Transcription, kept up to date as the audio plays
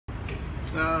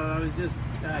So I just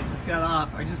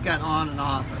got on and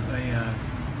off of a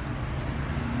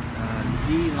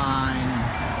D line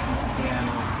in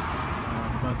Seattle,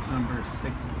 bus number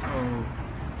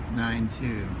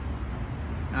 6092.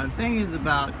 Now the thing is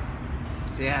about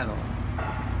Seattle,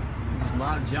 there's a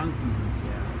lot of junkies in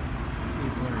Seattle.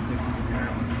 People are addicted to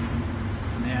heroin,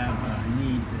 and they have a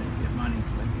need to get money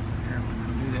so they can get some heroin.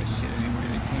 They'll do that shit any way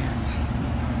they can.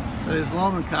 So this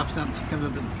woman comes up to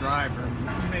the driver.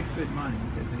 They make good money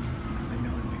because they know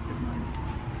they make good money.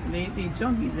 And the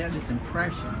junkies have this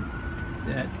impression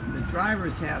that the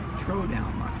drivers have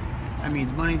throwdown money. That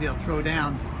means money they'll throw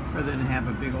down rather than have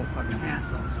a big old fucking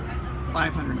hassle.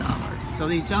 $500. So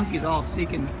these junkies all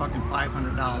seeking the fucking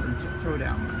 $500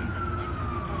 throwdown money.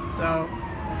 So,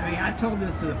 I mean, I told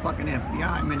this to the fucking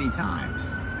FBI many times,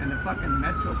 and the fucking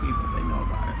Metro people, they know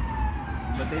about it,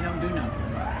 but they don't do nothing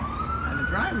about it. And the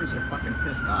drivers are fucking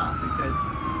pissed off because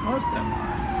most of them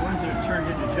are. The ones that are turned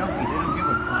into junkies, they don't give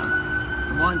a fuck.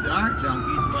 The ones that aren't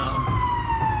junkies, well,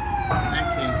 in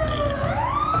that case, they